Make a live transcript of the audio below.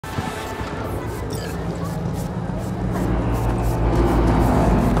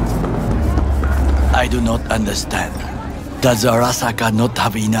do not understand. Does Arasaka not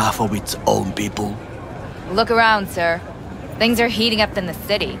have enough of its own people? Look around, sir. Things are heating up in the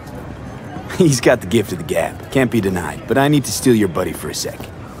city. He's got the gift of the gab. Can't be denied. But I need to steal your buddy for a sec.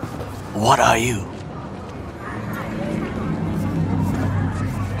 What are you?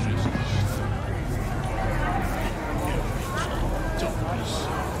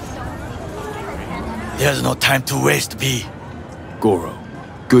 There's no time to waste, B. Goro,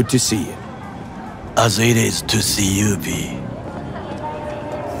 good to see you. As it is to see you, B.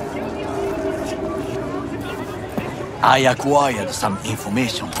 I acquired some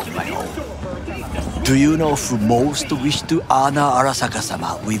information of my own. Do you know who most wished to honor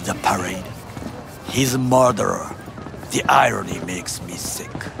Arasaka-sama with the parade? His murderer. The irony makes me sick.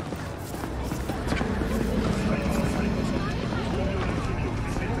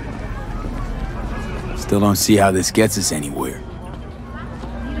 Still don't see how this gets us anywhere.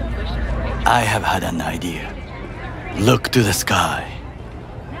 I have had an idea. Look to the sky.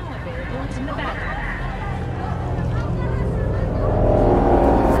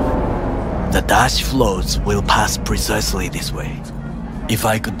 The dash floats will pass precisely this way. If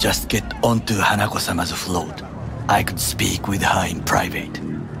I could just get onto Hanako-sama's float, I could speak with her in private.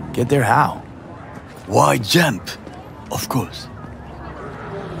 Get there how? Why jump? Of course.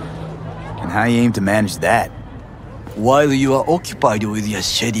 And how you aim to manage that? While you are occupied with your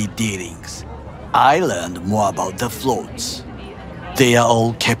shady dealings, I learned more about the floats. They are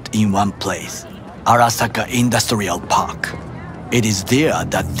all kept in one place, Arasaka Industrial Park. It is there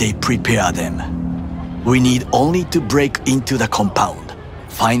that they prepare them. We need only to break into the compound,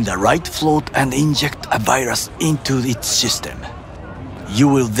 find the right float and inject a virus into its system. You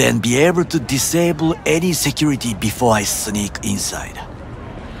will then be able to disable any security before I sneak inside.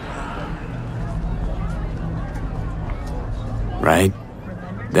 Right?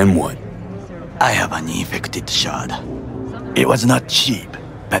 Then what? I have an infected shard. It was not cheap,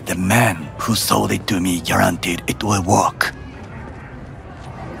 but the man who sold it to me guaranteed it will work.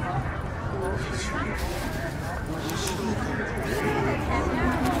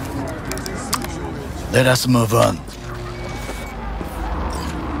 Let us move on.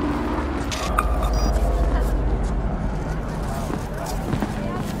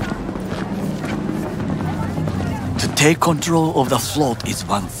 To take control of the float is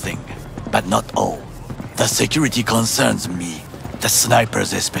one thing, but not all. The security concerns me, the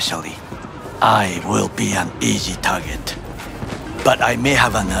snipers especially. I will be an easy target. But I may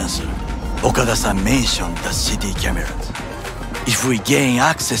have an answer. Okada-san mentioned the city cameras. If we gain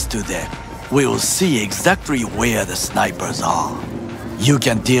access to them, we will see exactly where the snipers are. You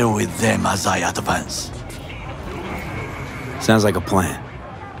can deal with them as I advance. Sounds like a plan.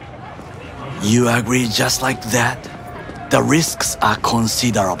 You agree just like that? The risks are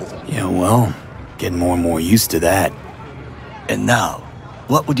considerable. Yeah, well, getting more and more used to that. And now,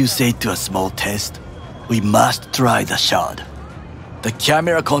 what would you say to a small test? We must try the shard. The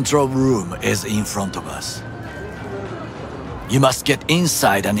camera control room is in front of us. You must get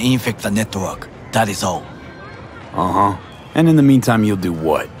inside and infect the network. That is all. Uh-huh. And in the meantime, you'll do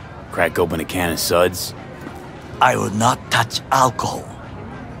what? Crack open a can of suds? I will not touch alcohol.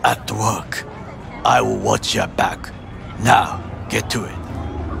 At work, I will watch your back. Now, get to it.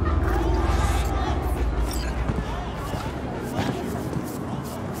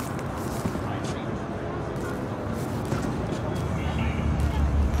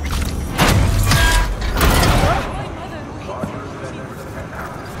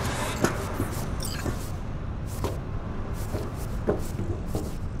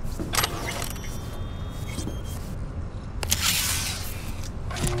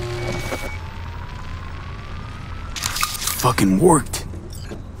 Fucking worked.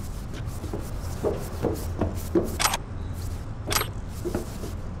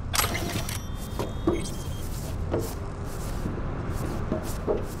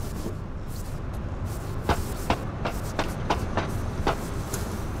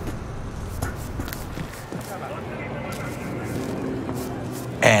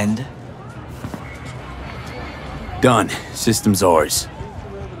 And? Done. System's ours.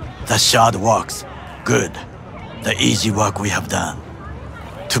 The shard works. Good. The easy work we have done.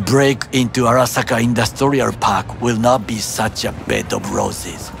 To break into Arasaka Industrial Park will not be such a bed of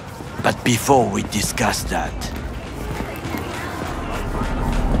roses. But before we discuss that...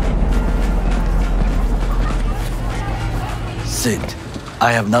 Sit.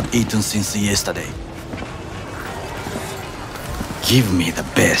 I have not eaten since yesterday. Give me the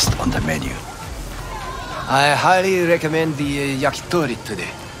best on the menu. I highly recommend the yakitori today.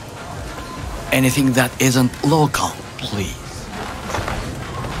 Anything that isn't local, please.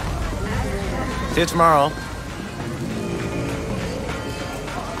 See you tomorrow.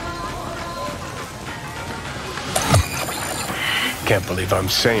 Can't believe I'm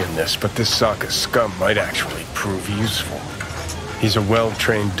saying this, but this sock of scum might actually prove useful. He's a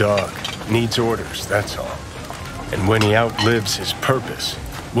well-trained dog. Needs orders, that's all. And when he outlives his purpose,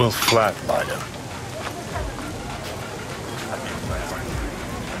 we'll flatline him.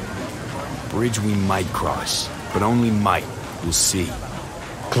 Bridge we might cross, but only might. We'll see.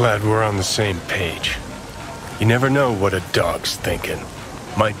 Glad we're on the same page. You never know what a dog's thinking.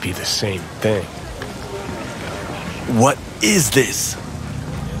 Might be the same thing. What is this?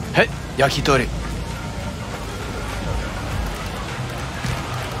 Hey, yakitori.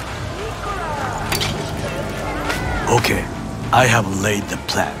 Okay, I have laid the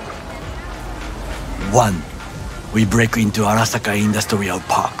plan. 1. We break into Arasaka Industrial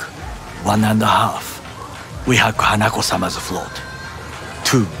Park. 1.5. We hack Hanako-sama's float.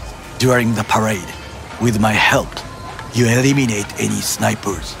 2. During the parade, with my help, you eliminate any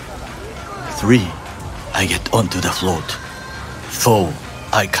snipers. 3. I get onto the float. 4.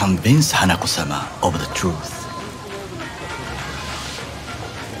 I convince Hanako-sama of the truth.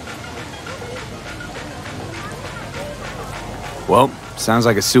 Well, sounds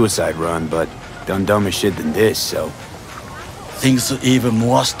like a suicide run, but done dumber shit than this, so... Things even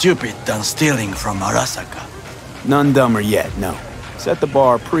more stupid than stealing from Arasaka. None dumber yet, no. Set the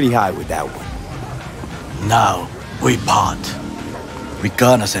bar pretty high with that one. Now, we part.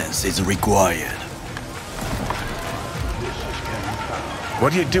 Reconnaissance is required.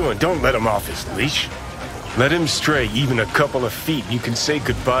 What are you doing? Don't let him off his leash. Let him stray even a couple of feet. You can say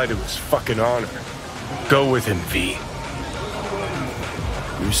goodbye to his fucking honor. Go with him, V.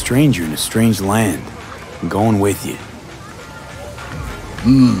 You're a stranger in a strange land. I'm going with you.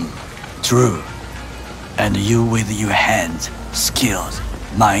 True. And you with your hands, skills,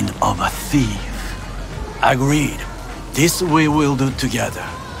 mind of a thief. Agreed. This we will do together.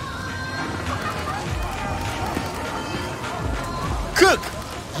 Cook!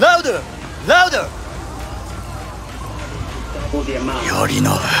 Louder! Louder!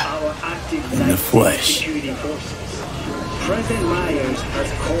 Yorinobu, in the flesh.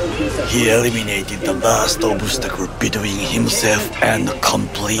 He eliminated the last obstacle between himself and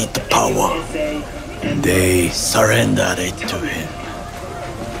complete power. They surrendered it to him.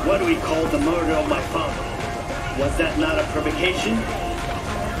 What do we call the murder of my father? Was that not a provocation?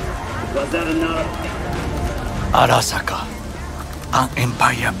 Was that not a... Arasaka, an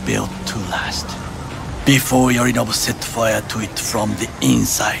empire built to last. Before Yorinobu set fire to it from the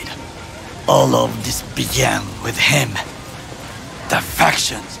inside, all of this began with him. The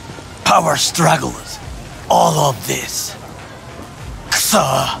factions, power struggles, all of this.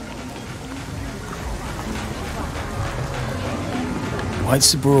 Kusa! Why'd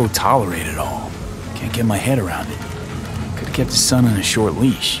Saburo tolerate it all? Can't get my head around it. Could've kept his son on a short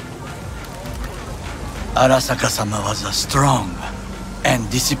leash. Arasaka-sama was a strong and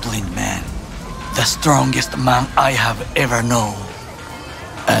disciplined man. The strongest man I have ever known.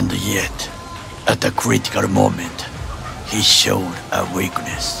 And yet, at the critical moment, he showed a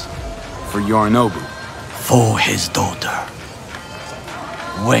weakness. For Yorinobu. For his daughter.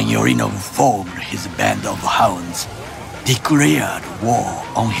 When Yorinobu formed his band of hounds, declared war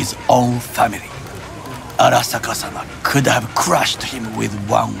on his own family, Arasaka-sama could have crushed him with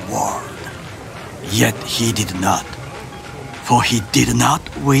one word. Yet he did not. For he did not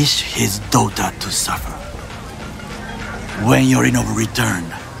wish his daughter to suffer. When Yorinobu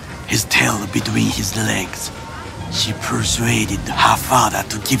returned, his tail between his legs, she persuaded her father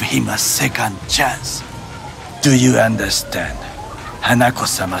to give him a second chance. Do you understand?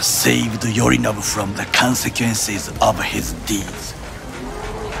 Hanako-sama saved Yorinobu from the consequences of his deeds.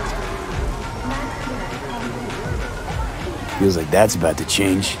 Feels like that's about to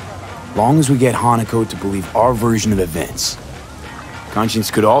change. Long as we get Hanako to believe our version of events.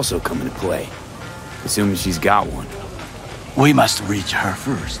 Conscience could also come into play, assuming she's got one. We must reach her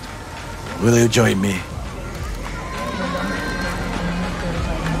first. Will you join me?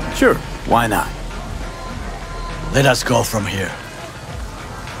 Sure, why not? Let us go from here.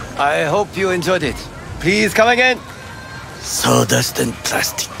 I hope you enjoyed it. Please come again. Sawdust and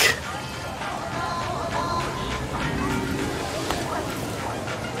plastic.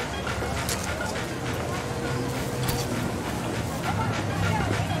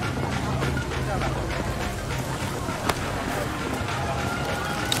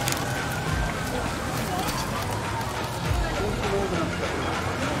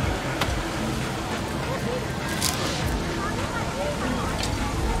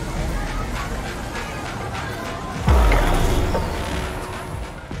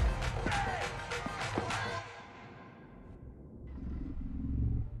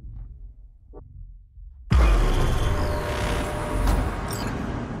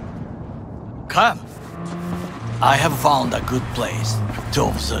 Come. I have found a good place to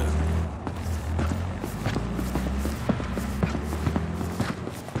observe.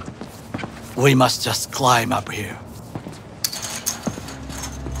 We must just climb up here.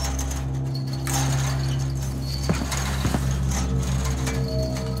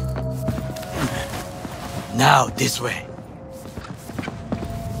 Now, this way.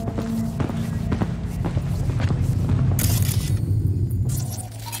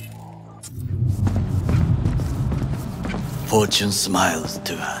 Fortune smiles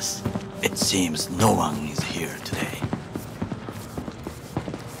to us. It seems no one is here today.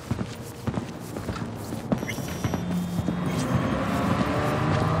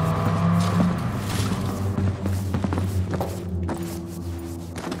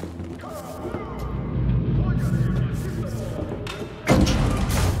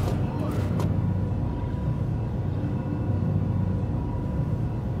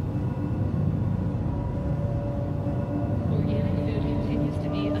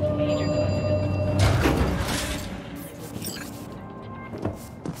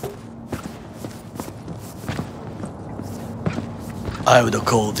 I would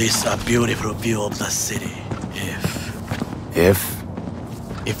call this a beautiful view of the city,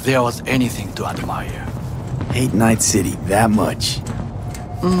 if there was anything to admire. Hate Night City that much.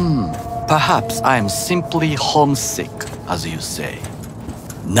 Perhaps I am simply homesick, as you say.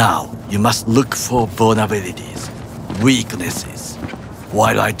 Now, you must look for vulnerabilities, weaknesses,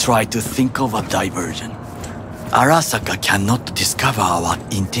 while I try to think of a diversion. Arasaka cannot discover our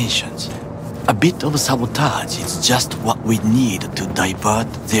intentions. A bit of sabotage is just what we need to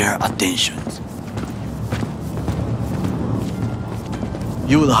divert their attentions.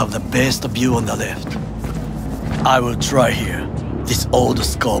 You will have the best view on the left. I will try here. This old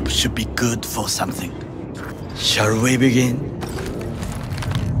scope should be good for something. Shall we begin?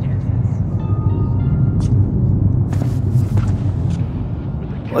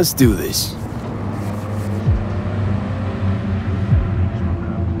 Let's do this.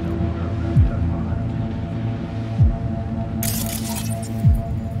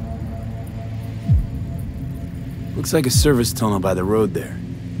 Looks like a service tunnel by the road there.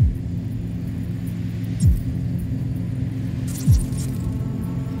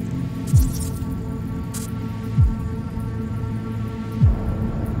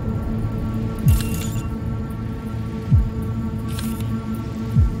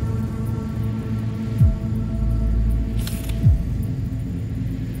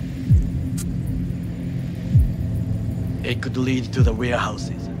 It could lead to the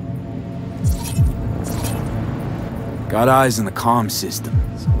warehouses. Got eyes on the comm system.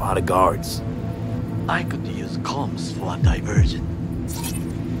 There's a lot of guards. I could use comms for a diversion.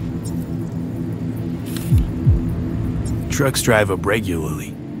 Trucks drive up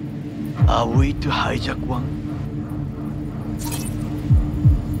regularly. Are we to hijack one?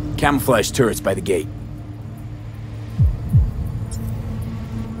 Camouflage turrets by the gate.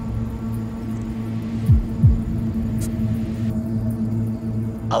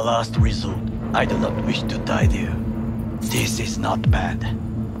 A last resort. I do not wish to die there. This is not bad.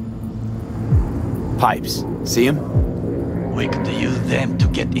 Pipes. See them? We could use them to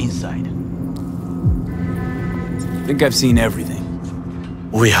get inside. Think I've seen everything.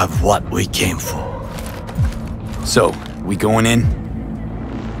 We have what we came for. So, we going in?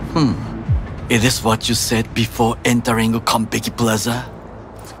 Is this what you said before entering Konpeki Plaza?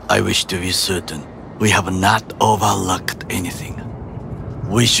 I wish to be certain we have not overlooked anything.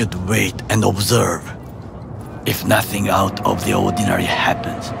 We should wait and observe. If nothing out of the ordinary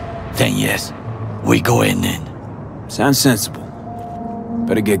happens, then yes, we go in. Sounds sensible.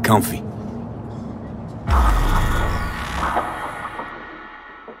 Better get comfy.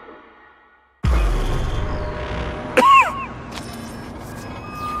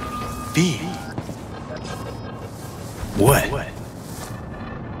 B. What?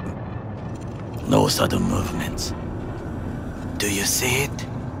 No sudden movements. Do you see it?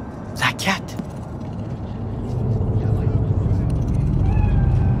 The cat.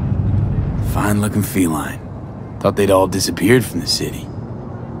 Fine-looking feline. Thought they'd all disappeared from the city.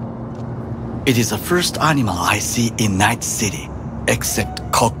 It is the first animal I see in Night City,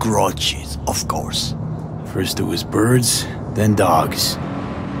 except cockroaches, of course. First it was birds, then dogs.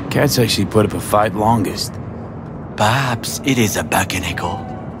 Cats actually put up a fight longest. Perhaps it is a bakeneko.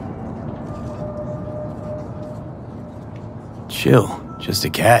 Chill, just a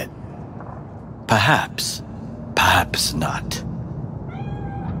cat. Perhaps, perhaps not.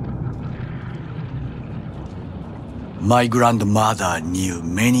 My grandmother knew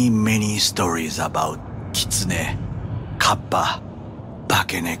many stories about kitsune, kappa,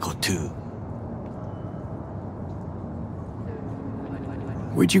 bakeneko too.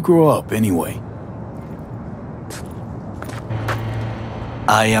 Where'd you grow up, anyway?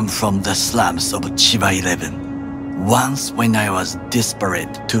 I am from the slums of Chiba 11. Once when I was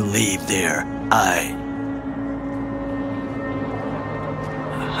desperate to live there,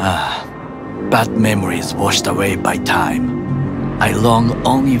 bad memories washed away by time. I long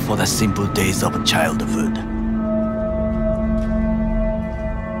only for the simple days of childhood.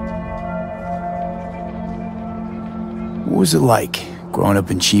 What was it like, growing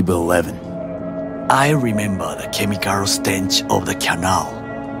up in Chiba 11? I remember the chemical stench of the canal,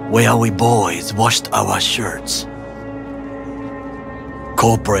 where we boys washed our shirts.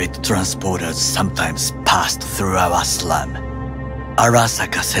 Corporate transporters sometimes passed through our slum,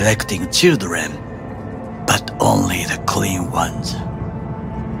 Arasaka selecting children, but only the clean ones.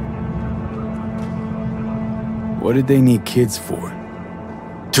 What did they need kids for?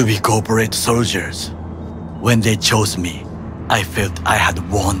 To be corporate soldiers. When they chose me, I felt I had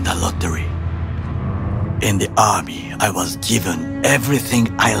won the lottery. In the army, I was given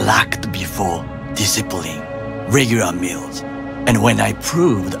everything I lacked before: discipline, regular meals, and when I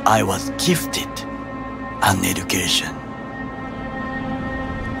proved I was gifted, an education.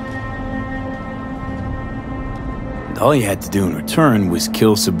 And all you had to do in return was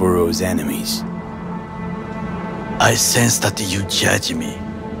kill Saburo's enemies. I sense that you judge me,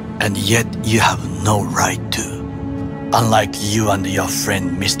 and yet you have no right to. Unlike you and your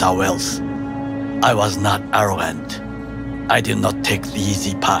friend Mr. Wells, I was not arrogant. I did not take the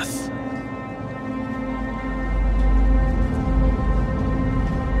easy path.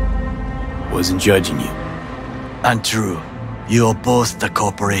 Wasn't judging you. Untrue. You oppose the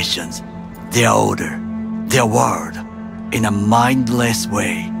corporations, their order, their word, in a mindless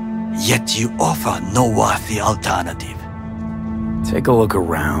way, yet you offer no worthy alternative. Take a look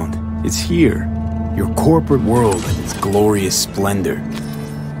around. It's here. Your corporate world in its glorious splendor.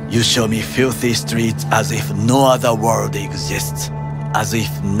 You show me filthy streets as if no other world exists, as if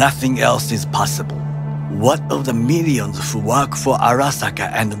nothing else is possible. What of the millions who work for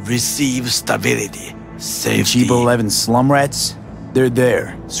Arasaka and receive stability, safety? Chiba 11 slum rats? They're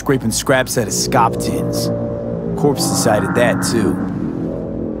there, scraping scraps out of scop tins. Corpse decided that too.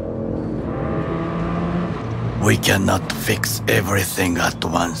 We cannot fix everything at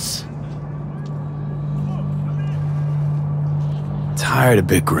once. Tired of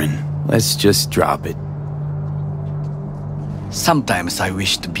bickering. Let's just drop it. Sometimes I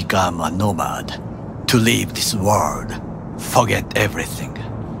wish to become a nomad, to leave this world, forget everything.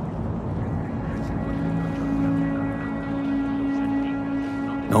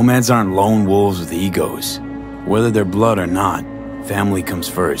 Nomads aren't lone wolves with egos. Whether they're blood or not, family comes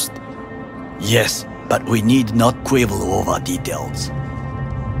first. Yes, but we need not quibble over details.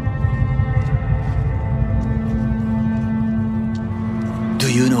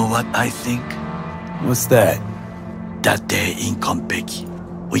 Do you know what I think? What's that? That day in Konpeki,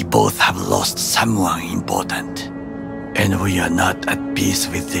 we both have lost someone important. And we are not at peace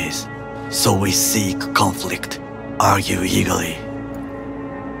with this, so we seek conflict, argue eagerly.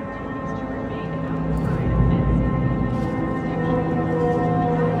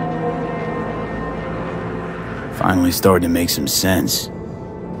 Finally starting to make some sense.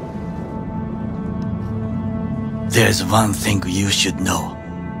 There's one thing you should know.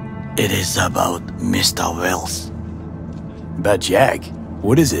 It is about Mr. Wells. About Jack?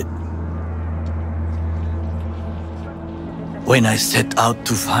 What is it? When I set out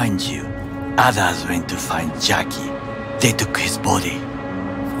to find you, others went to find Jackie. They took his body.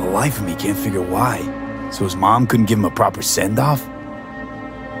 For the life of me, can't figure why. So his mom couldn't give him a proper send-off?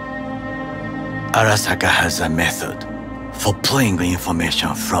 Arasaka has a method for pulling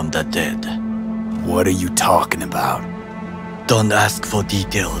information from the dead. What are you talking about? Don't ask for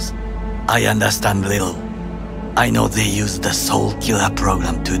details. I understand little. I know they use the Soul Killer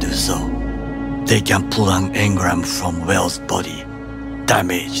program to do so. They can pull an engram from Wells' body.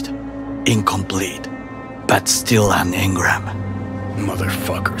 Damaged, incomplete, but still an engram.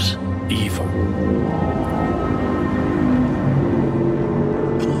 Motherfuckers. Evil.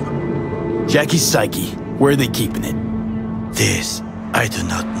 Jackie's psyche. Where are they keeping it? This, I do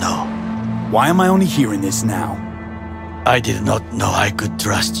not know. Why am I only hearing this now? I did not know I could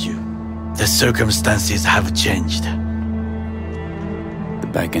trust you. The circumstances have changed. The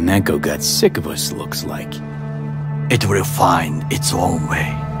Bakaneko got sick of us, looks like. It will find its own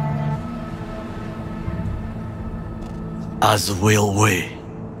way. As will we.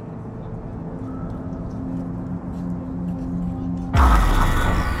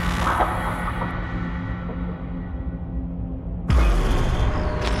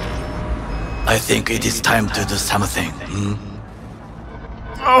 I think it is time to do something,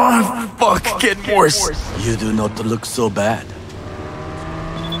 Oh, fuck, getting worse. You do not look so bad.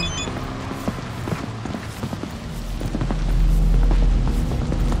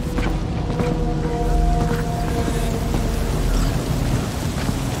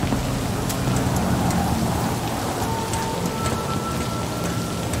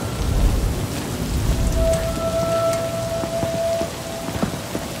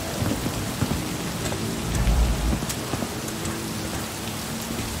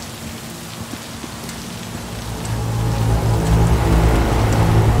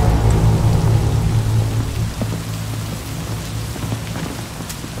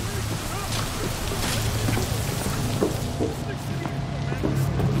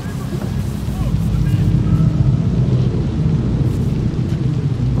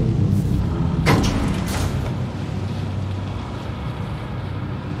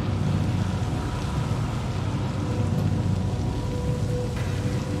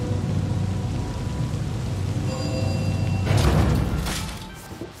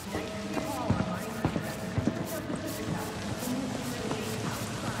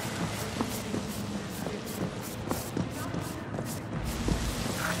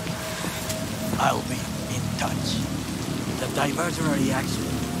 I'll be in touch. The diversionary action,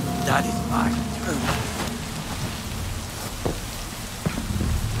 that is mine.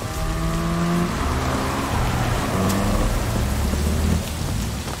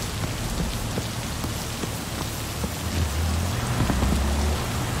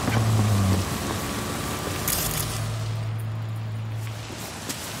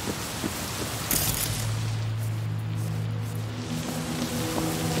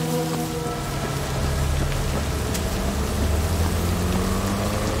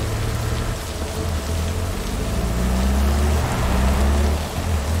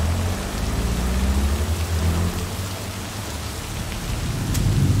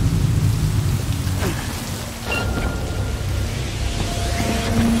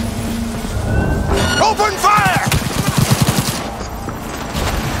 Open fire!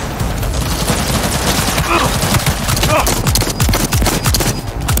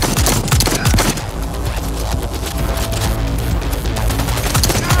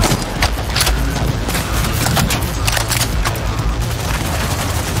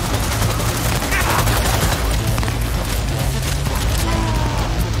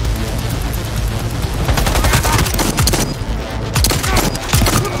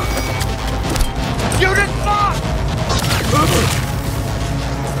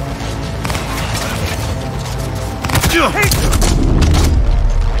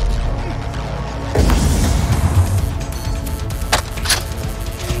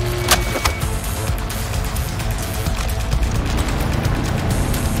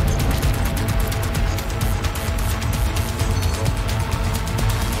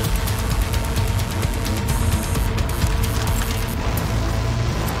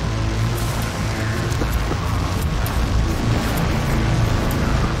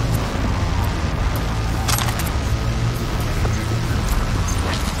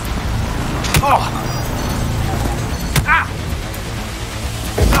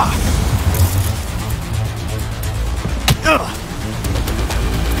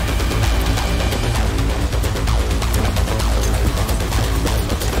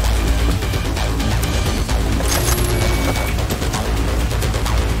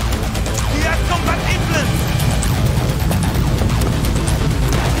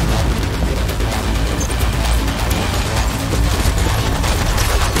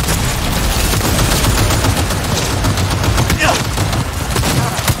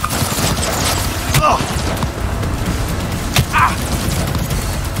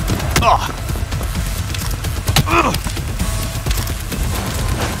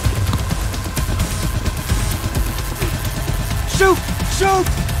 Shoot! Shoot!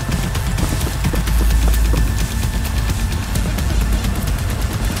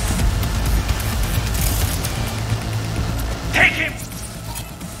 Take him!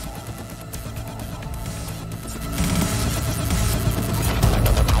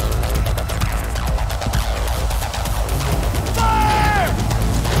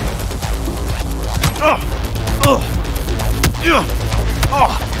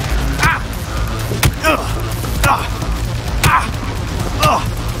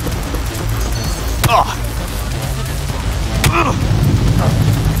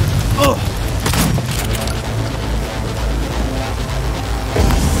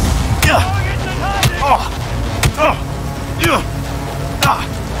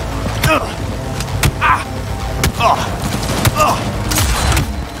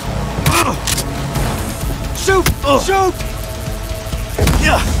 Shoot! Shoot!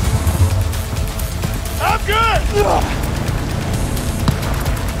 Yeah. good!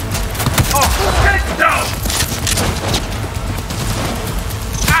 Oh, get down!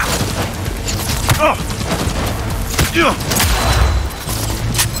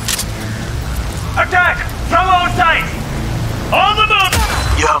 Attack! From all sides! On the move!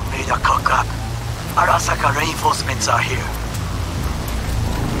 You have made a cock up. Arasaka reinforcements are here.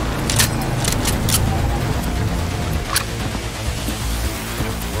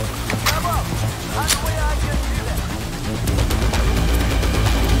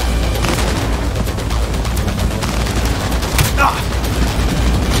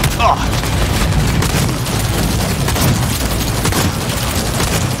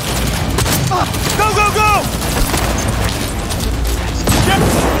 Go, go, go!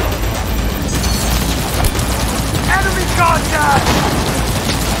 Enemy contact!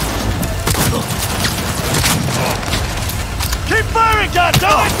 Keep firing,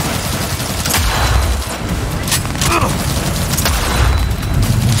 goddammit!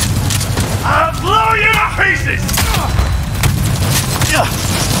 I'll blow you to pieces!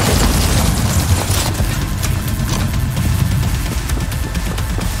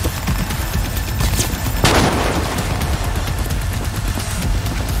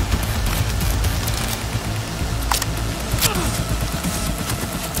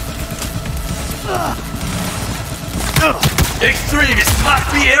 Extremists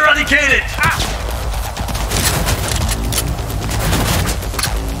must be eradicated!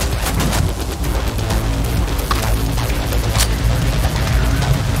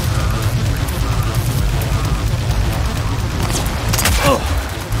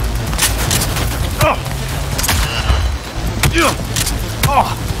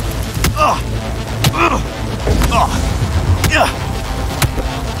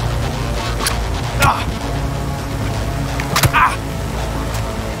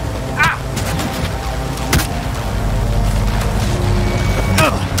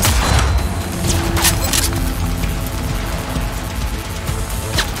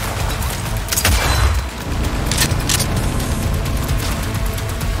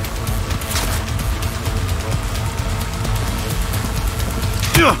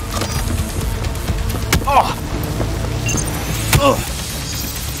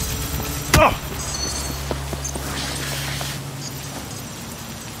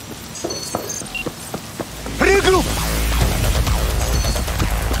 Regroup!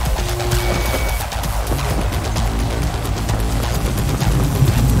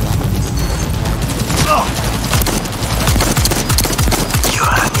 You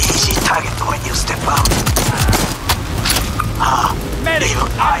are an easy target when you step out. Even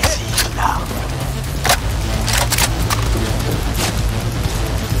I see you now.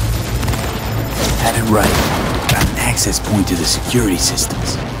 Had it right. Got an access point to the security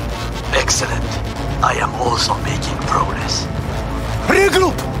systems. Excellent. I am also making progress.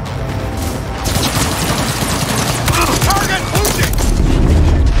 Regroup! Target moving!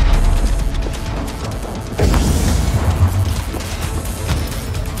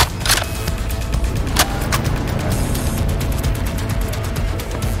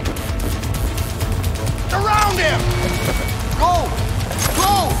 Around him! Go!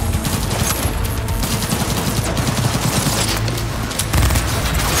 Go!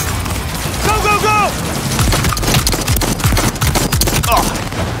 Go, go, go!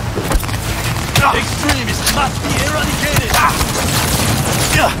 Extremists must be eradicated!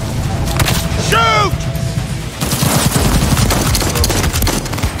 Shoot!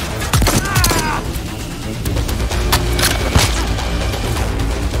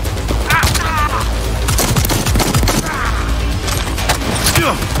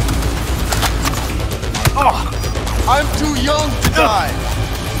 I'm too young to die.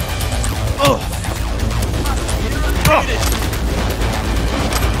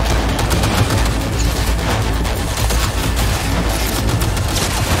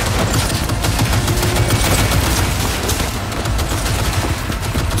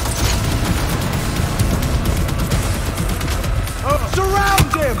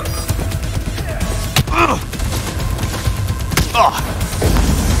 Surround him!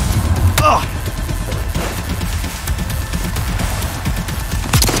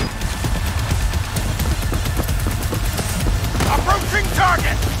 Approaching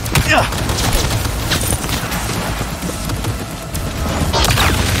target!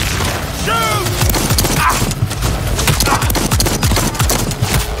 Shoot!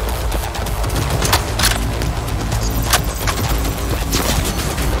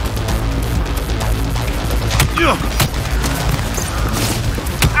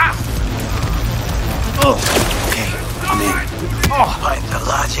 Okay, I'm in. I'm the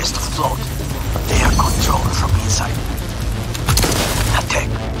largest float. They are controlled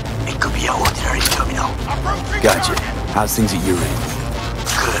Gotcha. How's things at your end?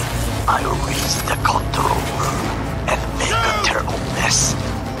 Good. I'll reach the control room and make a terrible mess.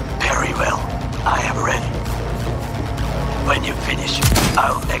 Very well. I am ready. When you finish,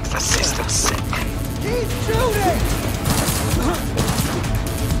 I'll make the system sick. Keep shooting!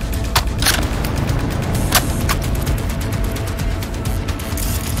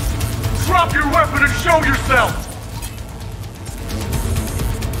 Drop your weapon and show yourself!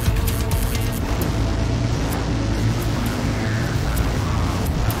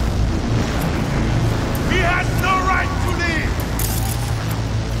 He has no right to leave!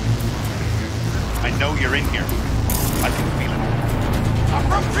 I know you're in here. I can feel it.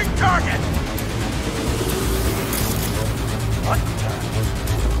 Approaching target!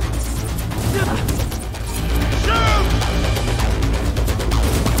 Shoot!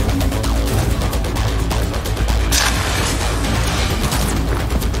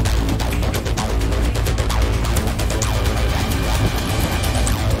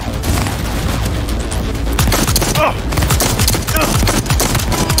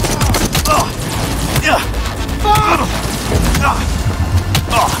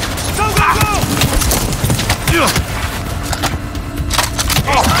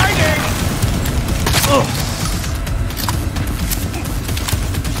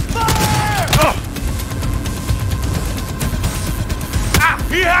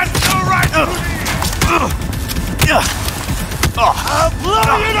 He has no right to leave! I'll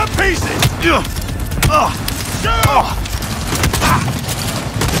blow you to pieces! Shoot!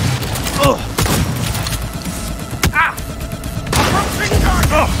 Approaching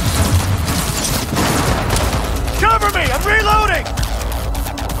target! Cover me! I'm reloading!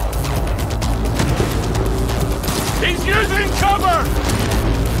 He's using cover!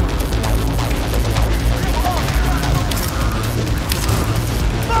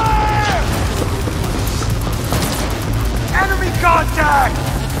 Fire! Enemy contact!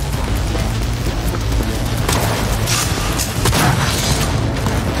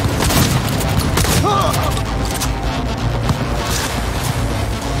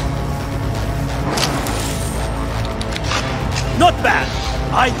 Not bad,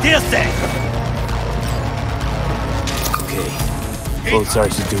 I dare say. Okay. Both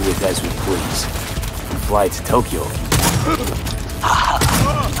ours to do with as we please. Fly to Tokyo.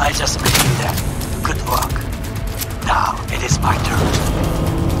 I just believe that. Good work. Now it is my turn.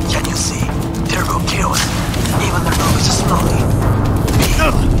 Can you see? Turbo kills. Even the road is slowly.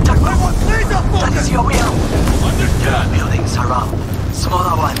 That is your will. There are buildings around.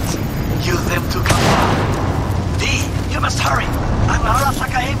 Smaller ones. Use them to come down. D, you must hurry. I'm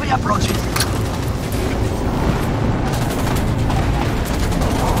Arasaka heavily approaching.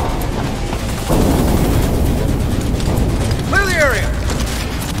 Clear the area!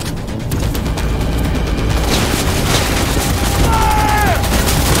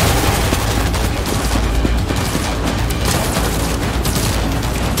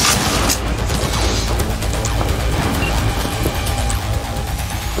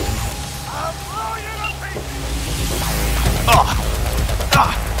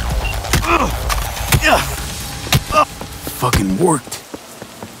 Fucking worked.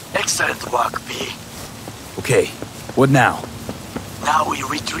 Excellent work, B. Okay, what now? Now we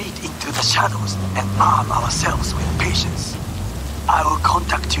retreat into the shadows and arm ourselves with patience. I will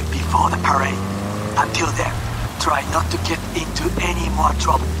contact you before the parade. Until then, try not to get into any more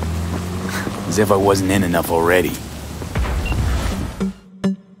trouble. As if I wasn't in enough already.